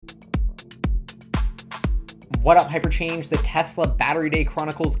What up, Hyperchange? The Tesla Battery Day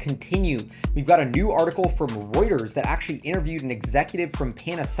Chronicles continue. We've got a new article from Reuters that actually interviewed an executive from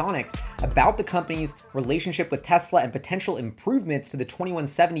Panasonic about the company's relationship with Tesla and potential improvements to the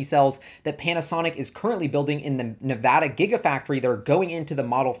 2170 cells that Panasonic is currently building in the Nevada Gigafactory that are going into the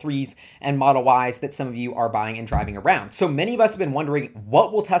Model 3s and Model Ys that some of you are buying and driving around. So many of us have been wondering,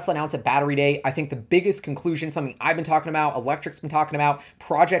 what will Tesla announce at Battery Day? I think the biggest conclusion, something I've been talking about, Electric's been talking about,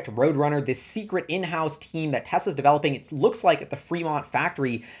 Project Roadrunner, this secret in-house team that Tesla's developing, it looks like, at the Fremont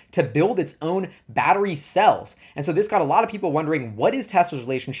factory to build its own battery cells. And so this got a lot of people wondering, what is Tesla's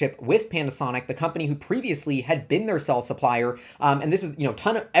relationship with Panasonic, the company who previously had been their cell supplier? And this is,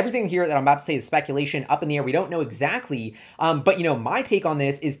 ton of everything here that I'm about to say is speculation, up in the air. We don't know exactly. But, my take on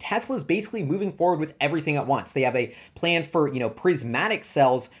this is Tesla's basically moving forward with everything at once. They have a plan for, prismatic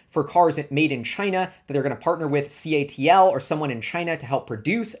cells for cars made in China that they're going to partner with CATL or someone in China to help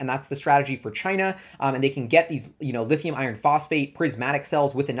produce. And that's the strategy for China. And they can get these, lithium iron phosphate prismatic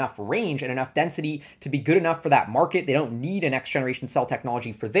cells with enough range and enough density to be good enough for that market. They don't need a next generation cell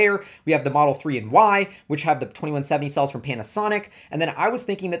technology for there. We have the Model 3 and Y, which have the 2170 cells from Panasonic. And then I was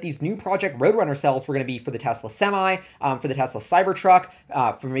thinking that these new Project Roadrunner cells were going to be for the Tesla Semi, for the Tesla Cybertruck,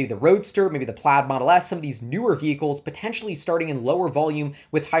 for maybe the Roadster, maybe the Plaid Model S, some of these newer vehicles, potentially starting in lower volume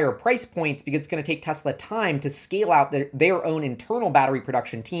with higher price points, because it's going to take Tesla time to scale out their own internal battery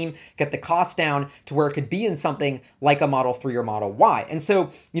production team, get the cost down to where it could be in something like a Model 3 or Model Y. And so,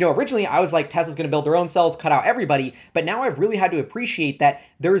 originally I was like, Tesla's going to build their own cells, cut out everybody. But now I've really had to appreciate that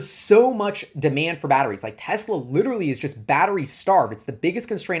there's so much demand for batteries. Like, Tesla literally is just battery starved. It's the biggest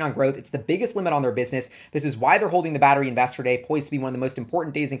constraint on growth. It's the biggest limit on their business. This is why they're holding the Battery Investor Day, poised to be one of the most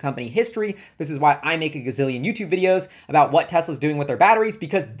important days in company history. This is why I make a gazillion YouTube videos about what Tesla's doing with their batteries,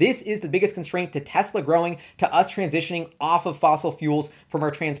 because this is the biggest constraint to Tesla growing, to us transitioning off of fossil fuels from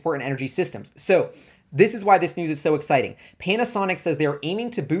our transport and energy systems. So this is why this news is so exciting. Panasonic says they are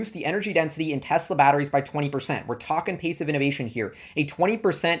aiming to boost the energy density in Tesla batteries by 20%. We're talking pace of innovation here. A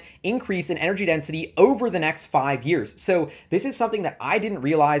 20% increase in energy density over the next 5 years. So this is something that I didn't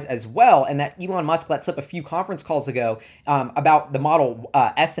realize as well, and that Elon Musk let slip a few conference calls ago about the Model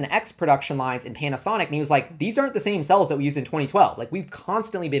S and X production lines in Panasonic. And he was like, these aren't the same cells that we used in 2012. Like, we've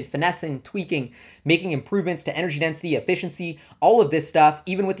constantly been finessing, tweaking, making improvements to energy density, efficiency, all of this stuff,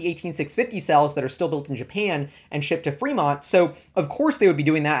 even with the 18650 cells that are still built in Japan and shipped to Fremont. So of course they would be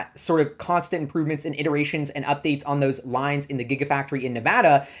doing that sort of constant improvements and iterations and updates on those lines in the Gigafactory in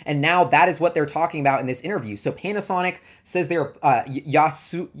Nevada. And now that is what they're talking about in this interview. So Panasonic says they're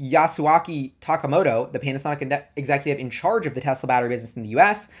Yasuaki Takamoto, the Panasonic executive in charge of the Tesla battery business in the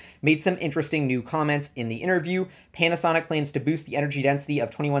US, made some interesting new comments in the interview. Panasonic plans to boost the energy density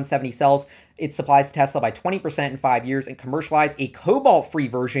of 2170 cells it supplies to Tesla by 20% in 5 years and commercialize a cobalt-free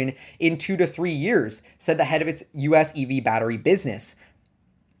version in 2 to 3 years, said the head of its US EV battery business.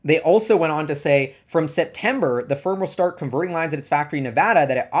 They also went on to say, from September, the firm will start converting lines at its factory in Nevada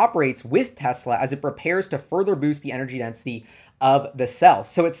that it operates with Tesla as it prepares to further boost the energy density of the cells.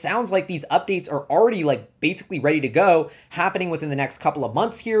 So it sounds like these updates are already basically ready to go, happening within the next couple of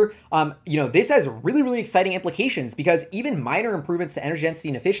months here. This has really, really exciting implications, because even minor improvements to energy density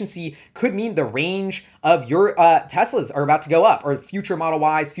and efficiency could mean the range of your Teslas are about to go up, or future Model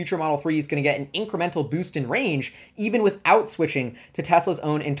Ys, future Model 3 is going to get an incremental boost in range, even without switching to Tesla's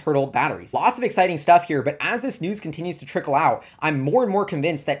own internal batteries. Lots of exciting stuff here, but as this news continues to trickle out, I'm more and more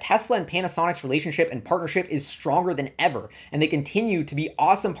convinced that Tesla and Panasonic's relationship and partnership is stronger than ever, and they continue to be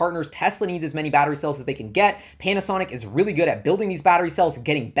awesome partners. Tesla needs as many battery cells as they can get. Panasonic is really good at building these battery cells,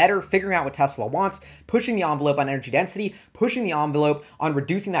 getting better, figuring out what Tesla wants, pushing the envelope on energy density, pushing the envelope on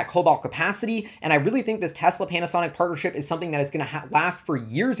reducing that cobalt capacity. And I really think this Tesla-Panasonic partnership is something that is going to last for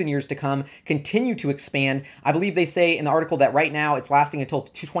years and years to come, continue to expand. I believe they say in the article that right now it's lasting until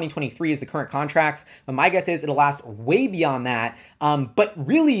 2023 is the current contracts, but my guess is it'll last way beyond that. But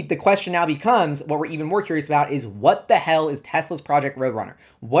really the question now becomes, what we're even more curious about is, what the hell is Tesla's Project Roadrunner?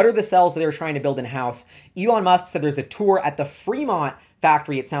 What are the cells that they're trying to build in-house? Elon Musk said there's a tour at the Fremont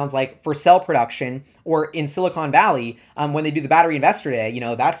factory, it sounds like, for cell production, or in Silicon Valley when they do the Battery Investor Day.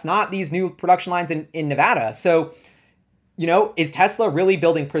 That's not these new production lines in Nevada. So, is Tesla really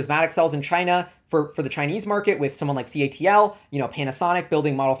building prismatic cells in China for the Chinese market with someone like CATL, Panasonic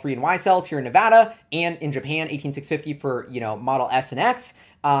building Model 3 and Y cells here in Nevada, and in Japan, 18650 for, Model S and X?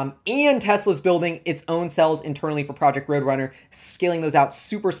 And Tesla's building its own cells internally for Project Roadrunner, scaling those out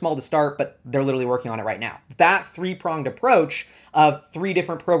super small to start, but they're literally working on it right now. That three-pronged approach of 3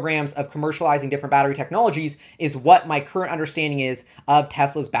 different programs of commercializing different battery technologies is what my current understanding is of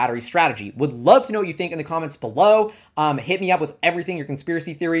Tesla's battery strategy. Would love to know what you think in the comments below. Hit me up with everything, your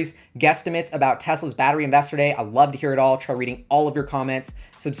conspiracy theories, guesstimates about Tesla's battery investor day. I love to hear it all. Try reading all of your comments.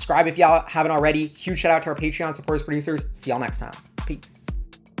 Subscribe if y'all haven't already. Huge shout out to our Patreon supporters, producers. See y'all next time. Peace.